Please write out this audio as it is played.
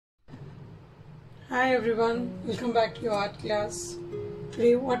Hi everyone, welcome back to your art class.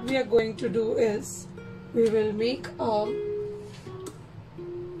 Today what we are going to do is we will make we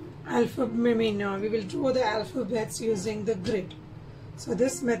will draw the alphabets using the grid. So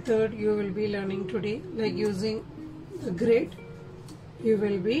this method you will be learning today, like using the grid you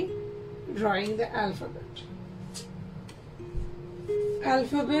will be drawing the alphabet.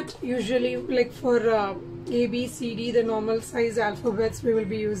 Alphabet usually, like for A, B, C, D, the normal size alphabets, we will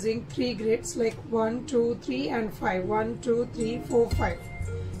be using 3 grids like 1, 2, 3 and 5. 1, 2, 3, 4, 5.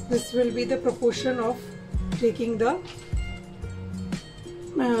 This will be the proportion of taking the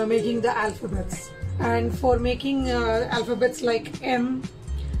making the alphabets. And for making alphabets like M,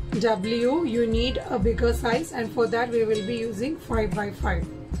 W, you need a bigger size, and for that we will be using 5 by 5.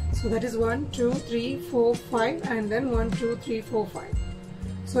 So that is 1, 2, 3, 4, 5 and then 1, 2, 3, 4, 5.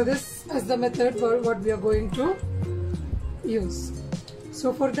 So this is the method for what we are going to use.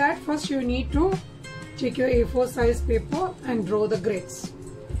 So for that, first you need to take your A4 size paper and draw the grids.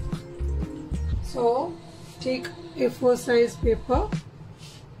 So take A4 size paper.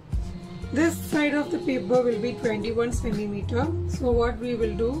 This side of the paper will be 21 centimeter. So what we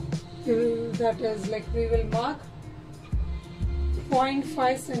will do, we will mark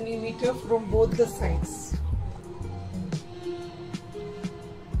 0.5 centimeter from both the sides.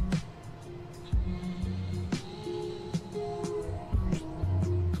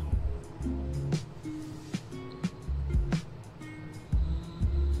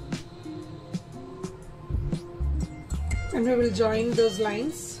 And we will join those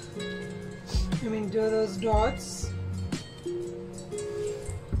lines, do those dots.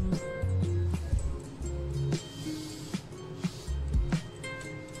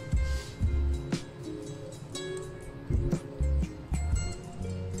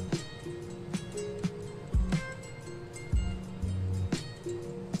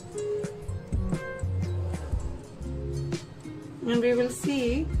 And we will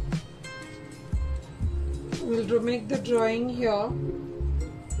see, we'll make the drawing here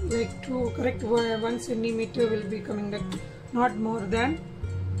like to correct 1 centimeter will be coming, like not more than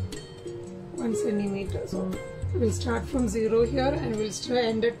 1 centimeter. So we'll start from 0 here and we'll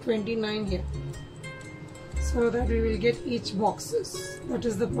end at 29 here, so that we will get each boxes. That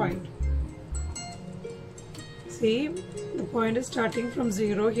is the point. See, the point is starting from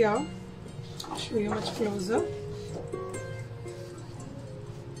 0 here. I'll show you much closer.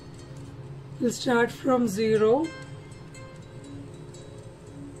 We'll start from 0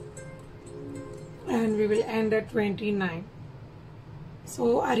 and we will end at 29.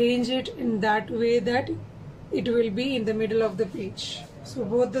 So arrange it in that way that it will be in the middle of the page. So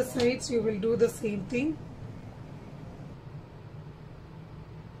both the sides you will do the same thing.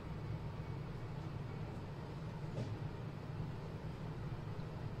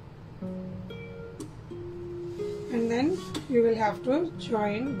 And then you will have to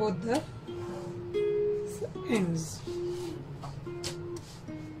join both the ends.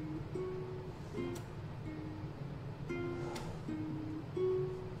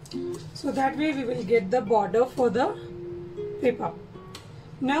 So that way we will get the border for the paper.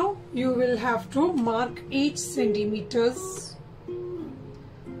 Now you will have to mark each centimeters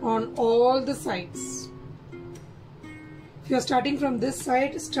on all the sides. If you are starting from this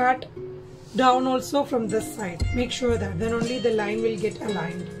side, start down also from this side. Make sure that then only the line will get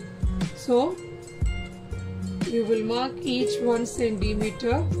aligned. So you will mark each 1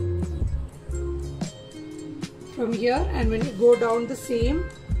 centimeter from here, and when you go down the same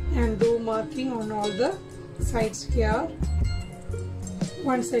and do marking on all the sides here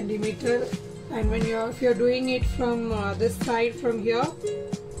 1 centimeter. And when if you're doing it from this side, from here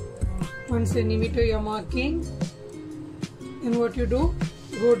 1 centimeter you're marking, and what you do,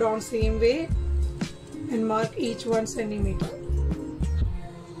 go down same way and mark each 1 centimeter.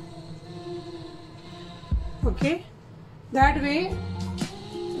 Okay, that way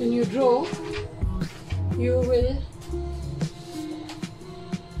when you draw you will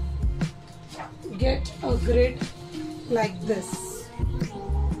get a grid like this.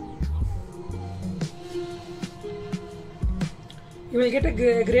 You will get a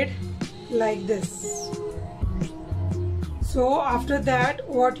grid like this. So after that,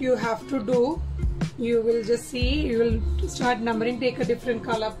 what you have to do, you will just see, you will start numbering. Take a different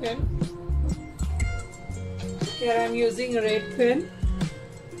color pen. Here I am using a red pen.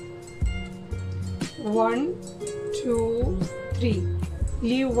 1, 2, 3.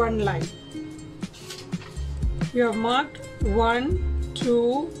 Leave one line. You have marked 1,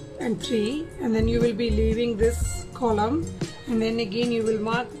 2 and 3, and then you will be leaving this column, and then again you will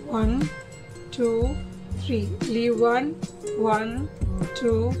mark 1, 2, 3. Leave 1, 1,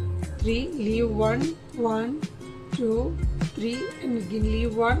 2, 3, leave 1, 1, 2, 3, and again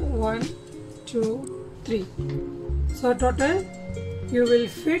leave 1, 1, 2, 3. So total you will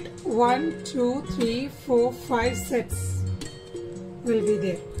fit 1, 2, 3, 4, 5 sets will be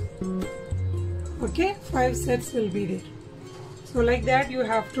there. Okay, 5 sets will be there. So like that you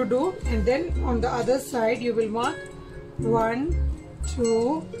have to do, and then on the other side you will mark 1,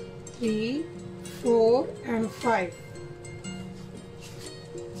 2, 3, 4 and 5.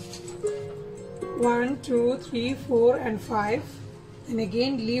 1, 2, 3, 4 and 5. And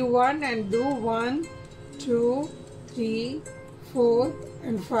again leave 1 and do 1, 2, 3, 4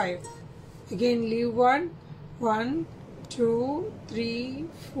 and 5. Again leave 1, 1, 2, 3,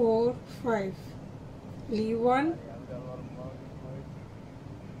 4, 5. Leave 1.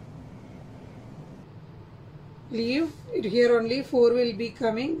 Leave it here, only 4 will be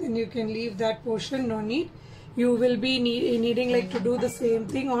coming, and you can leave that portion, no need. You will be needing like to do the same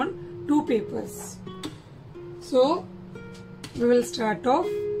thing on 2 papers. So we will start off.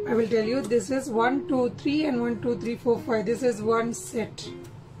 I will tell you, this is 1, 2, 3 and 1, 2, 3, 4, 5. This is one set.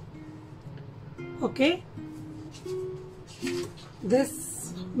 Okay.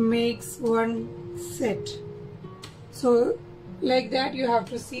 This makes one set. So like that you have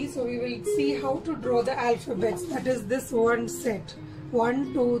to see. So we will see how to draw the alphabets. That is this one set.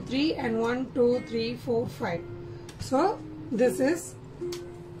 1, 2, 3 and 1, 2, 3, 4, 5. So this is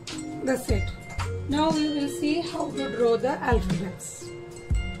the set. Now we will see how to draw the alphabets.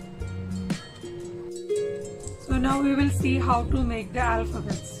 So now we will see how to make the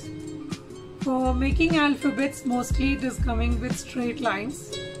alphabets. For making alphabets, mostly it is coming with straight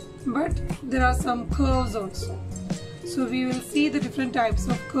lines, but there are some curves also. So we will see the different types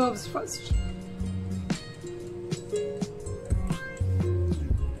of curves first.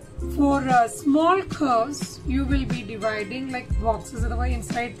 For small curves, you will be dividing like boxes. Otherwise,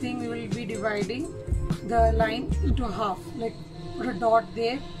 inside thing we will be dividing the line into half. Like put a dot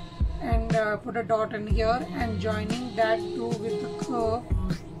there and put a dot in here, and joining that two with the curve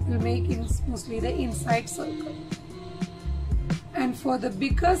will make mostly the inside circle. And for the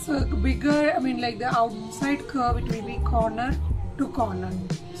bigger, like the outside curve, it will be corner to corner.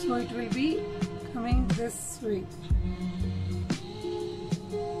 So it will be coming this way.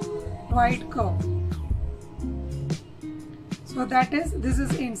 Wide curve. So that is, this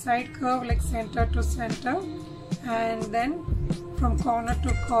is inside curve, like center to center, and then from corner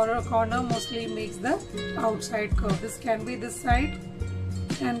to corner mostly makes the outside curve. This can be this side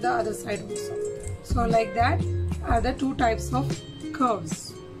and the other side also. So like that are the two types of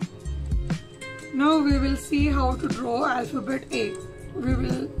curves. Now we will see how to draw alphabet A. We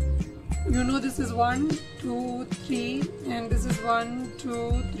will, this is 1, 2, 3 and this is 1,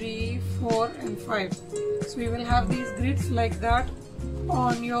 2, 3, 4 and 5. So you will have these grids like that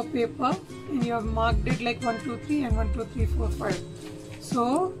on your paper, and you have marked it like 1, 2, 3 and 1, 2, 3, 4, 5.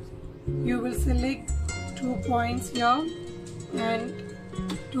 So you will select 2 points here and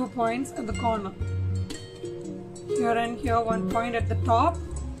 2 points at the corner. Here and here 1 point at the top,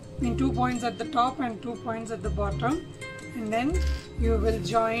 2 points at the top and 2 points at the bottom, and then you will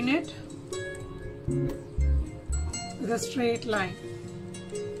join it with a straight line.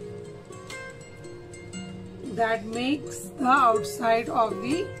 That makes the outside of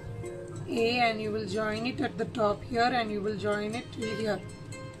the A, and you will join it at the top here, and you will join it till here,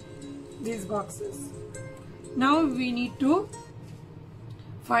 these boxes. Now we need to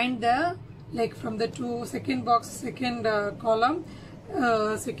find the, like from the second box, second column,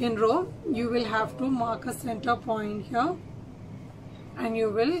 second row, you will have to mark a center point here, and you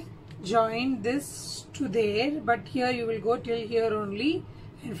will join this to there, but here you will go till here only,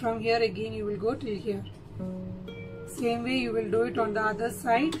 and from here again you will go till here. Same way you will do it on the other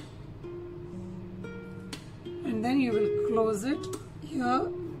side, and then you will close it here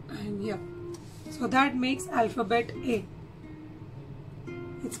and here. So that makes alphabet A.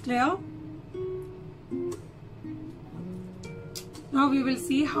 It's clear? Now we will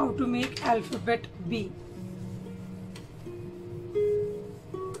see how to make alphabet B.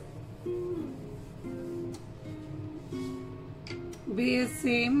 B is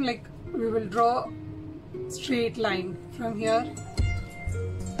same, like we will draw straight line from here,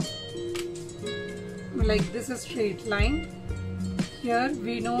 like this is straight line. Here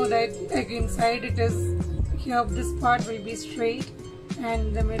we know that like inside it is, here this part will be straight,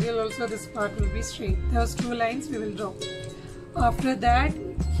 and the middle also this part will be straight. Those 2 lines we will draw. After that,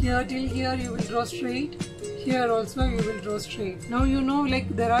 here till here you will draw straight, here also you will draw straight. Now like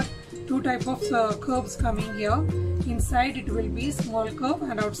there are 2 types of curves coming here. Inside it will be small curve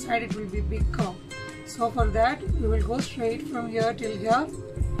and outside it will be big curve. So for that we will go straight from here till here,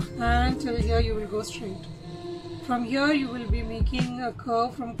 and till here you will go straight. From here you will be making a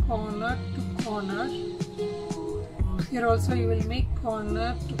curve from corner to corner. Here also you will make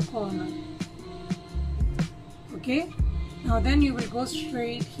corner to corner. Okay, now then you will go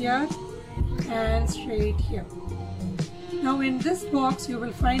straight here and straight here. Now in this box you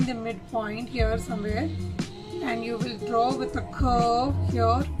will find the midpoint here somewhere, and you will draw with a curve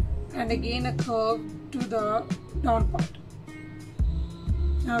here and again a curve to the down part.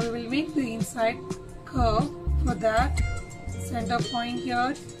 Now we will make the inside curve. For that, center point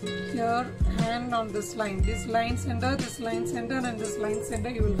here, here, and on this line center, this line center, and this line center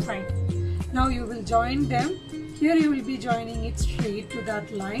you will find. Now you will join them. Here you will be joining it straight to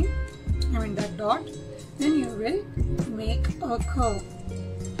that line, that dot. Then you will make a curve,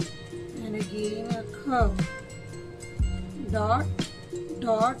 and again a curve. Dot,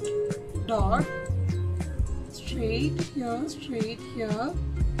 dot, dot. Straight here,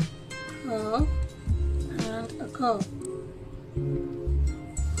 curve, and a curve.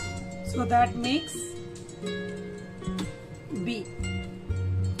 So that makes B.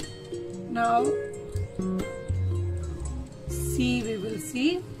 Now C we will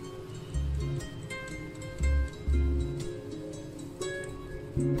see.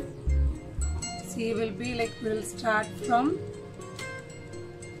 C will be like, we will start from,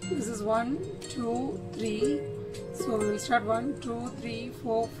 this is 1, 2, 3. So we will start 1, 2, 3,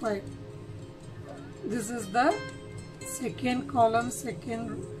 4, 5. This is the second column,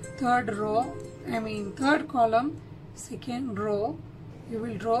 third column, second row. You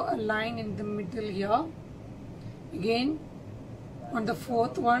will draw a line in the middle here. Again, on the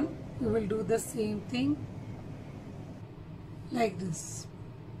fourth one, you will do the same thing like this.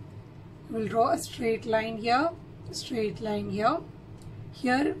 You will draw a straight line here, straight line here.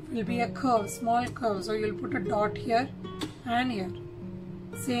 Here will be a curve, small curve. So you will put a dot here and here.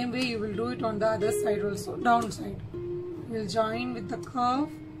 Same way you will do it on the other side also, down side. You will join with the curve,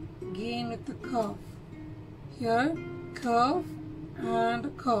 again with the curve. Here, curve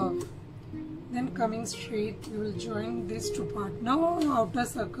and curve. Then coming straight, you will join these two parts. Now outer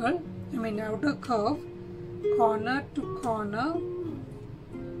circle, outer curve, corner to corner.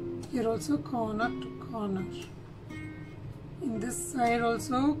 Here also corner to corner. In this side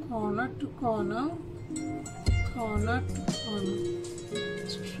also corner to corner, corner to corner.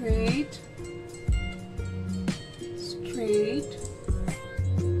 Straight, straight,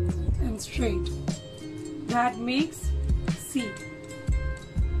 and straight. That makes C.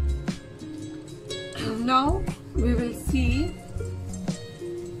 Now we will see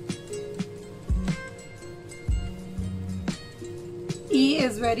E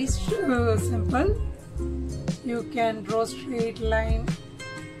is very simple. You can draw straight line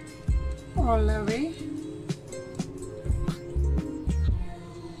all the way.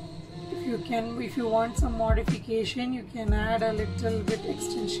 If you want some modification, you can add a little bit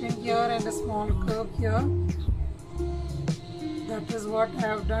extension here and a small curve here. That is what I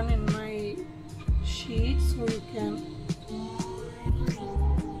have done in my sheet, so you can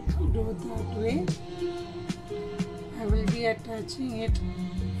do it that way. I will be attaching it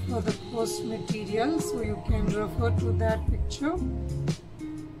for the post material, so you can refer to that picture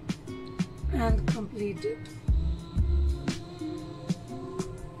and complete it.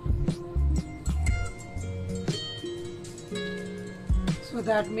 So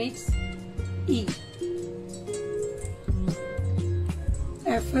that makes E.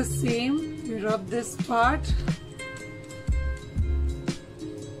 F is same, you rub this part.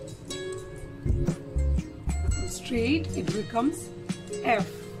 Straight, it becomes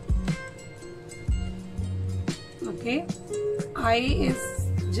F. Okay. I is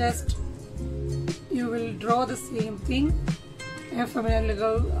just, you will draw the same thing. F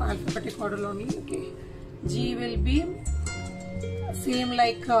alphabetic order only. Okay. G will be same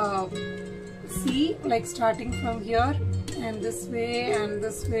like C, like starting from here and this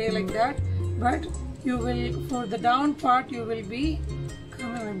way like that, but you will, for the down part, you will be,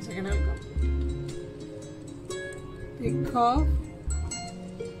 come on 1 second, I'll go. Big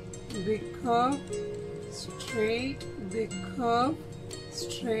curve, straight, big curve,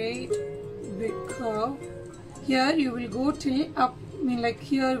 straight, big curve. Here you will go till up, like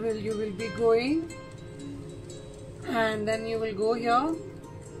here you will be going, and then you will go here.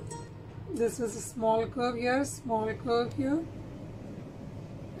 This is a small curve here, small curve here,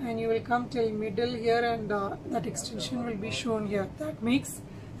 and you will come till middle here, and that extension will be shown here. That makes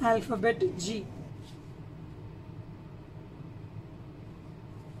alphabet G.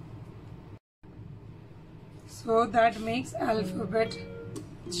 So that makes alphabet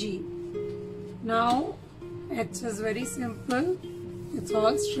G. Now H is very simple. It's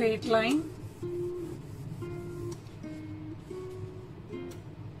all straight line.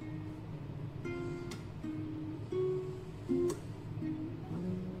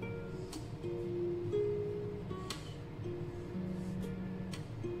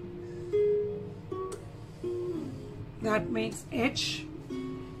 That makes H.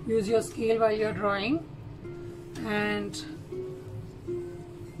 Use your scale while you're drawing. And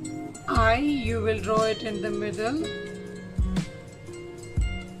I, you will draw it in the middle.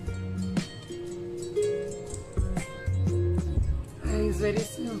 I is very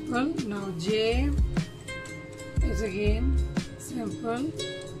simple. Now J is again simple.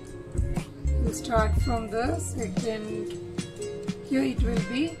 We'll start from the second. Here it will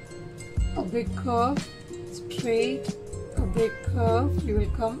be a big curve, straight, a big curve. You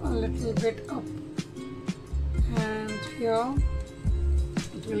will come a little bit up, and here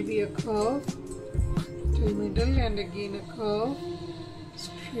it will be a curve till middle, and again a curve,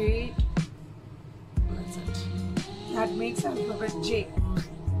 straight. That's it. That makes alphabet J.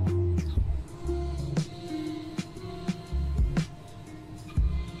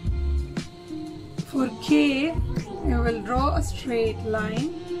 For K, you will draw a straight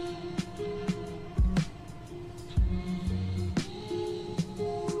line.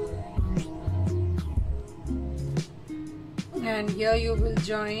 And here you will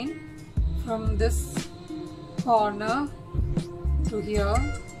join from this corner to here,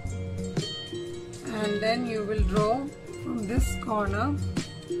 and then you will draw from this corner.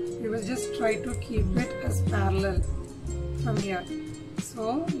 You will just try to keep it as parallel from here.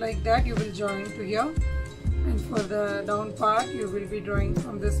 So like that you will join to here, and for the down part you will be drawing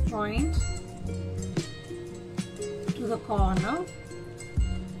from this point to the corner,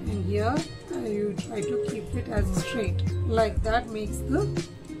 and here you try to keep it as straight. Like that makes the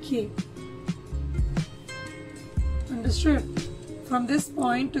K. Understood? From this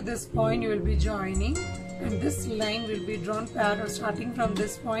point to this point you will be joining, and this line will be drawn parallel. Starting from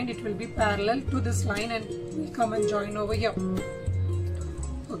this point it will be parallel to this line and will come and join over here.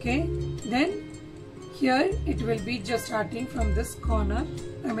 Okay, then here it will be just starting from this corner,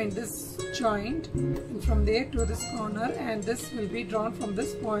 this joint, and from there to this corner, and this will be drawn from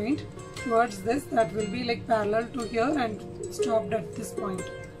this point towards this. That will be like parallel to here and stopped at this point.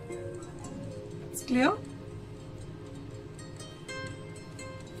 It's clear?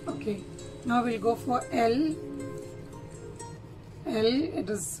 Okay, now we'll go for L. L, it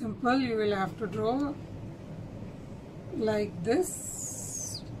is simple. You will have to draw like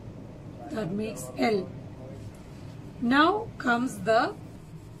this. That makes L. Now comes the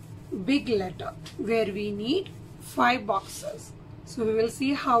big letter where we need 5 boxes. So we will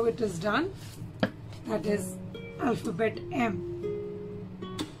see how it is done. That is alphabet M.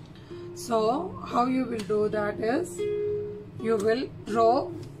 So how you will do that is, you will draw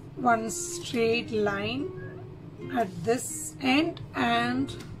one straight line at this end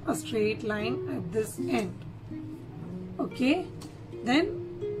and a straight line at this end. Okay, then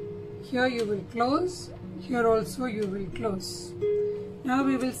here you will close, here also you will close. Now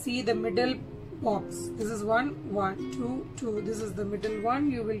we will see the middle box. This is 1, 1, 2, 2. This is the middle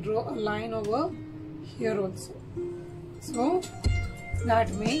one. You will draw a line over here also. So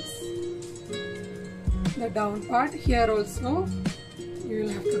that makes the down part. Here also you will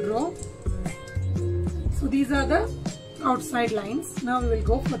have to draw. So these are the outside lines. Now we will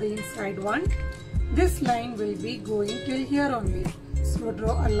go for the inside one. This line will be going till here only. So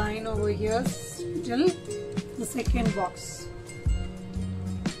draw a line over here till the second box.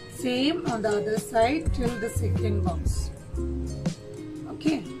 Same on the other side till the second box.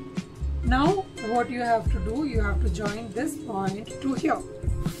 Okay. Now what you have to do, you have to join this point to here.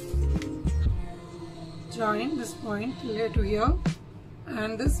 Join this point here to here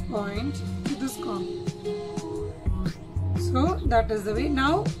and this point to this corner. So that is the way.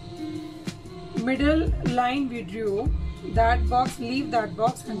 Now middle line we drew, that box, leave that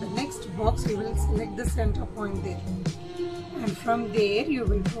box, and the next box you will select the center point there, and from there you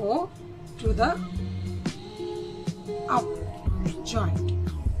will go to the up joint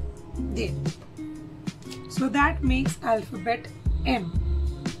there. So that makes alphabet M.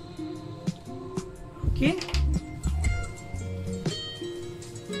 Okay.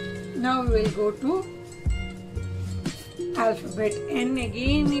 Now we will go to alphabet N.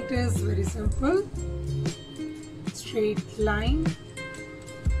 Again it is very simple. Straight line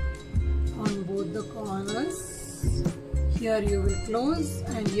on both the corners. Here you will close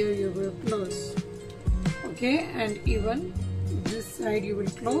and here you will close. Okay, and even this side you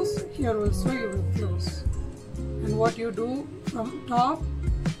will close, here also you will close. And what you do from top,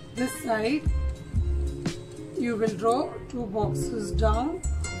 this side you will draw 2 boxes down,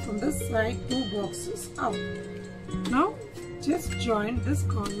 from this side 2 boxes up. Now just join this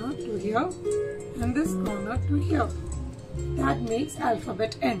corner to here and this corner to here. That makes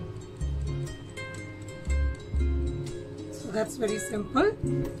alphabet N. So that's very simple.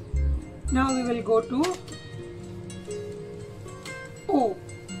 Now we will go to O.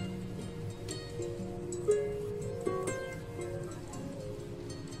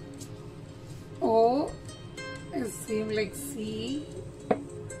 O is same like C.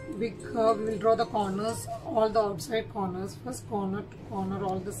 Big curve. We will draw the corners, all the outside corners. First corner to corner,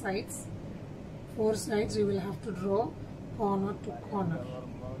 all the sides. 4 sides you will have to draw corner to corner.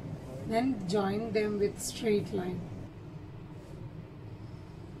 Then join them with straight line.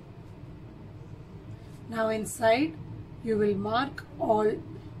 Now inside you will mark all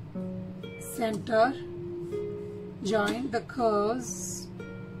center, join the curves,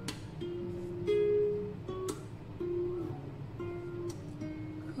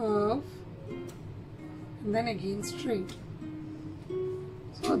 curve, and then again straight.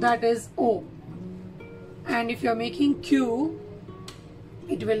 So that is O. And if you are making Q,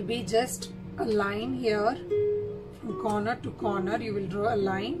 it will be just a line here from corner to corner. You will draw a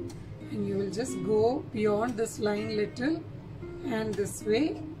line and you will just go beyond this line little and this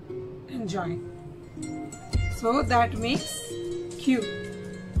way and join. So that makes Q.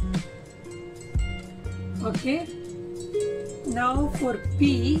 Okay. Now for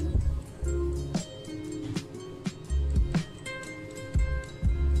P,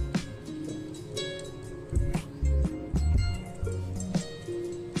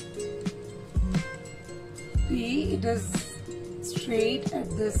 it is straight at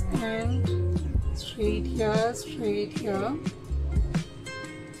this end, straight here, straight here.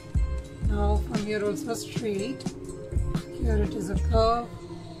 Now from here also straight. Here it is a curve,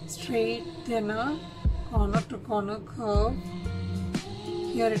 straight, then a corner to corner curve.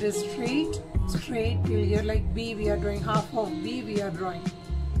 Here it is straight, straight till here, like B we are drawing, half of B we are drawing.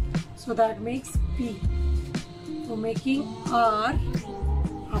 So that makes P. For making R,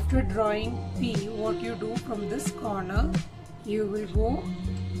 after drawing P, what you do from this corner, you will go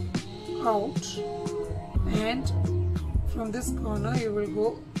out, and from this corner you will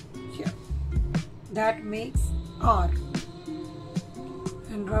go here. That makes R.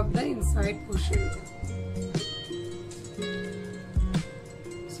 And rub the inside portion.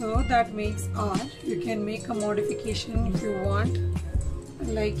 So that makes R. You can make a modification if you want.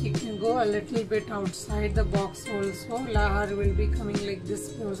 Like you can go a little bit outside the box also. R will be coming like this,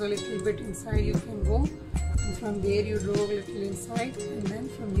 goes a little bit inside, you can go. And from there you draw a little inside, and then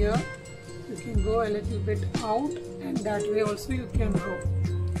from here you can go a little bit out, and that way also you can draw.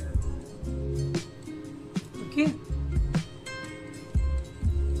 Okay.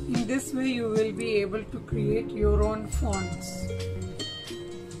 In this way you will be able to create your own fonts.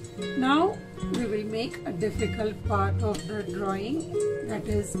 Now we will make a difficult part of the drawing, that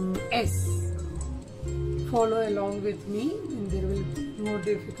is S. Follow along with me and there will be no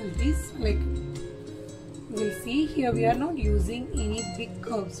difficulties. Like you will see here, we are not using any big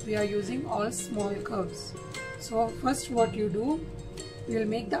curves, we are using all small curves. So first what you do, we will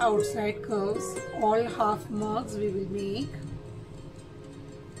make the outside curves, all half marks we will make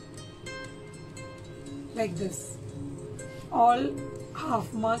like this. All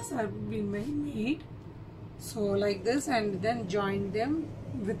half marks are being made, so like this, and then join them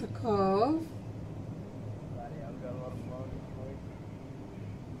with a curve.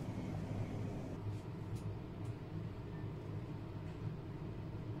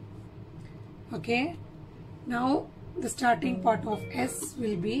 Okay, now the starting part of S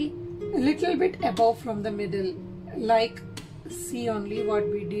will be a little bit above from the middle, like C only what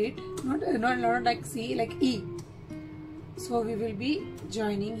we did, not like C, like E. So we will be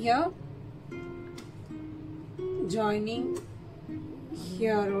joining here, joining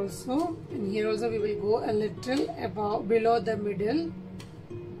here also, and here also we will go a little above, below the middle,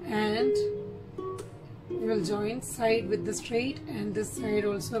 and we will join side with the straight and this side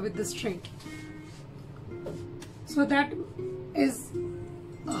also with the straight. So that is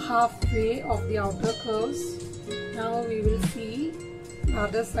a halfway of the outer curves. Now we will see the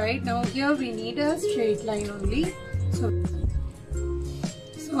other side. Now here we need a straight line only.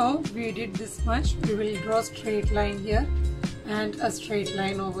 So we did this much. We will draw straight line here and a straight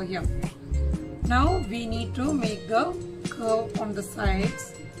line over here. Now we need to make the curve on the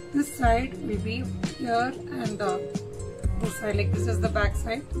sides. This side will be here and this side, like this is the back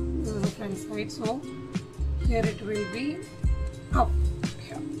side, this is the front side. So here it will be up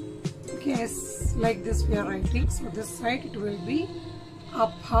here. Okay, yes, like this we are writing. So this side it will be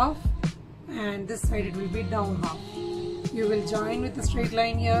up half and this side it will be down half. you will join with a straight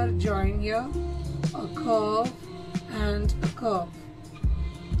line here, join here, a curve and a curve.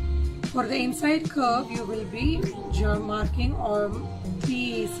 For the inside curve, you will be marking on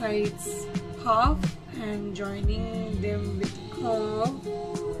 3 sides half and joining them with curve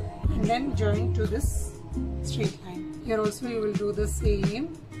and then join to this straight line. Here also you will do the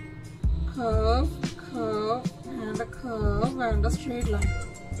same, curve, curve and a curve and a straight line.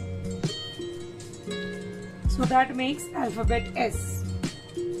 So that makes alphabet S.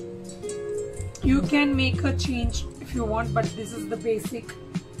 You can make a change if you want, but this is the basic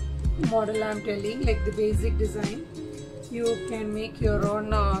model I'm telling, like the basic design. You can make your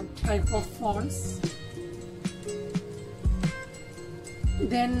own type of fonts.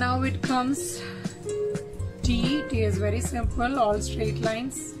 Then now it comes T. T is very simple, all straight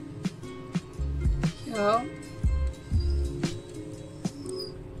lines. Here,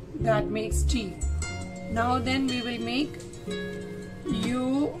 that makes T. Now then we will make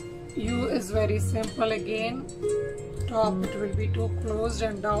U. U is very simple again. Top it will be 2 closed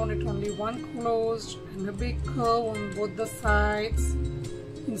and down it only 1 closed, and a big curve on both the sides.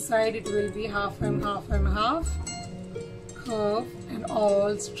 Inside it will be half and half and half, curve and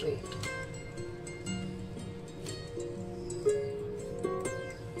all straight.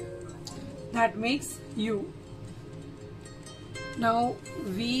 That makes U. Now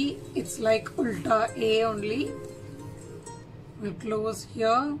V, it's like ulta A only. We'll close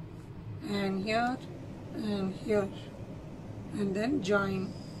here and here and here and then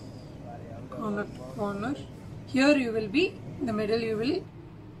join corner to corner. Here you will be in the middle, you will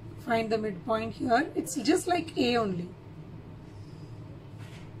find the midpoint here. It's just like A only,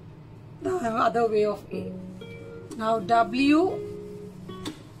 the other way of A. Now W,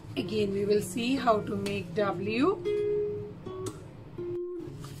 again we will see how to make W.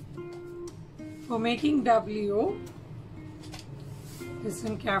 For making W,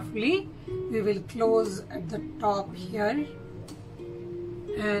 listen carefully, we will close at the top here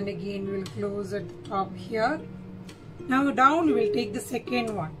and again we will close at the top here. Now down we will take the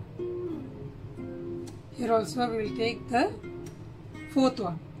second one. Here also we will take the fourth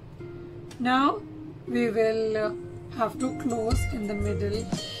one. Now we will have to close in the middle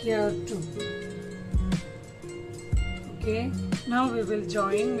here too. Okay, now we will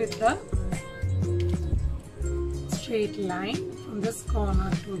join with the straight line from this corner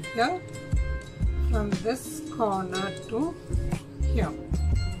to here, from this corner to here.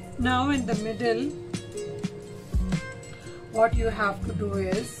 Now in the middle, what you have to do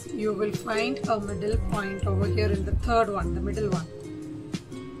is you will find a middle point over here in the third one, the middle one.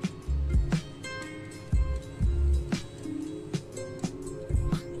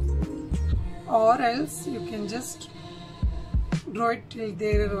 Or else you can just draw it till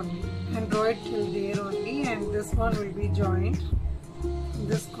there only and draw it till there only, and this one will be joined from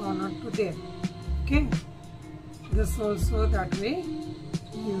this corner to there. Okay, this also that way.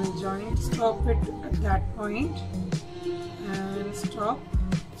 You will join, stop it at that point and stop.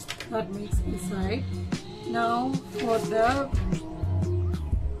 That makes inside. Now for the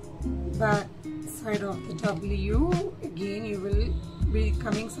back side of the W, again you will be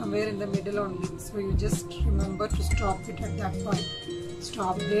coming somewhere in the middle only. So you just remember to stop it at that point.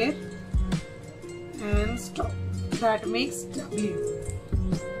 Stop there and stop. That makes W.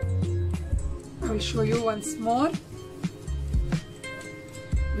 I will show you once more.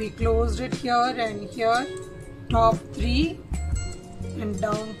 We closed it here and here, top 3 and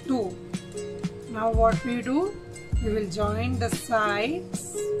down 2. Now what we do? We will join the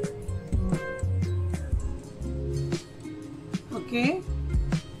sides. Okay.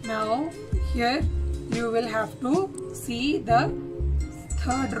 Now here you will have to see the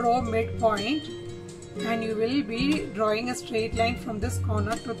third row midpoint, and you will be drawing a straight line from this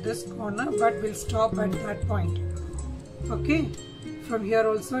corner to this corner, but will stop at that point. Okay. From here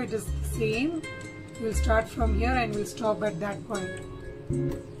also it is the same. You will start from here and will stop at that point.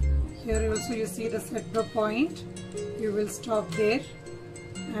 Here also you see the center point. You will stop there,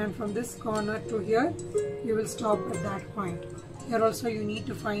 and from this corner to here you will stop at that point. Here also you need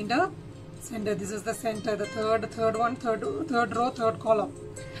to find a center. This is the center, the third row, third column.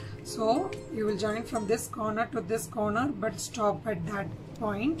 So you will join from this corner to this corner, but stop at that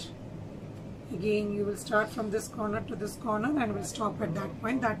point. Again you will start from this corner to this corner and will stop at that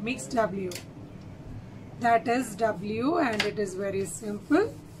point. That makes W. That is W, and it is very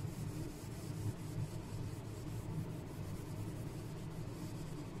simple.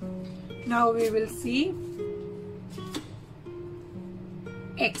 Now we will see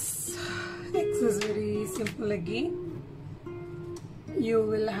X. X is very simple again. You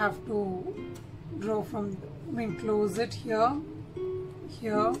will have to draw from close it here,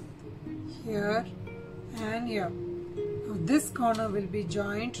 here, here and here. Now this corner will be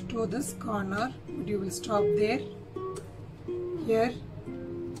joined to this corner, but you will stop there, here,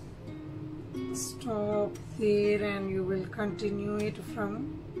 stop there, and you will continue it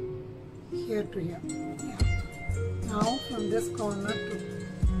from here to here. Yeah. Now from this corner to,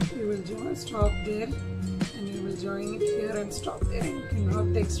 you will stop there and you will join it here and stop there, and you can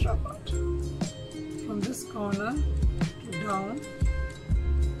have the extra part. From this corner to down.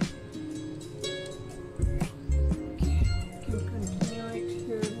 Okay, you can continue it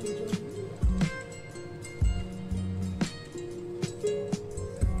here and join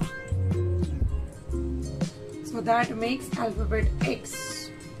it. So that makes alphabet X.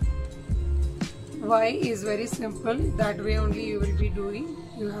 Y is very simple, that way only you will be doing.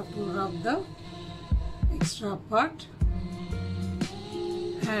 You have to rub the extra part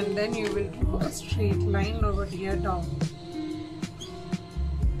and then you will draw a straight line over here down.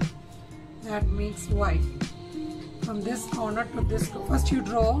 That makes Y. From this corner to this, first you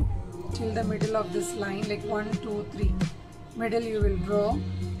draw till the middle of this line, like 1, 2, 3. Middle you will draw,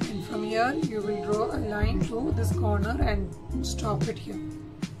 and from here you will draw a line to this corner and stop it here.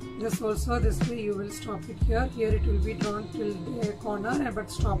 This also, this way you will stop it here. Here it will be drawn till the corner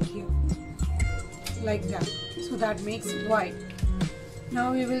but stopped here. Like that. So that makes Y.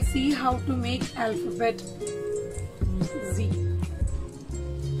 Now we will see how to make alphabet Z.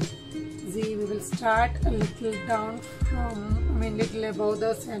 Z, we will start a little down from, little above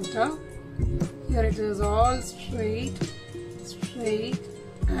the center. Here it is all straight, straight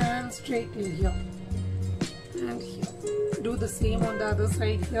and straight till here. And here. Do the same on the other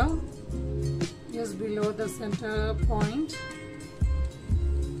side here, just below the center point.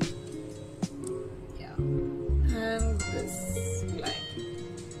 Yeah. And this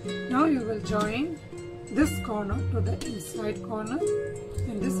line. Now you will join this corner to the inside corner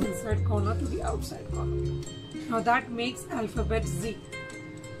and this inside corner to the outside corner. Now that makes alphabet Z.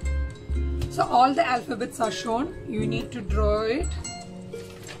 So all the alphabets are shown. You need to draw it,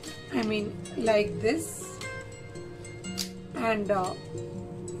 like this. And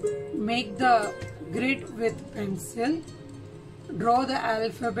make the grid with pencil. Draw the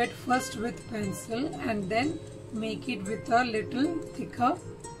alphabet first with pencil and then make it with a little thicker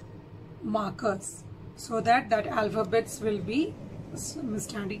markers, so that alphabets will be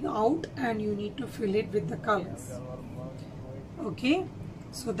standing out and you need to fill it with the colors. Okay,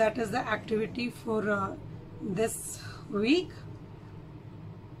 so that is the activity for this week.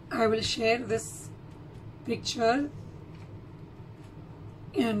 I will share this picture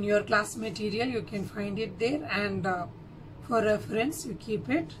in your class material. You can find it there, and for reference you keep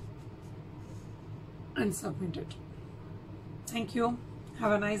it and submit it. Thank you.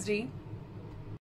 Have a nice day.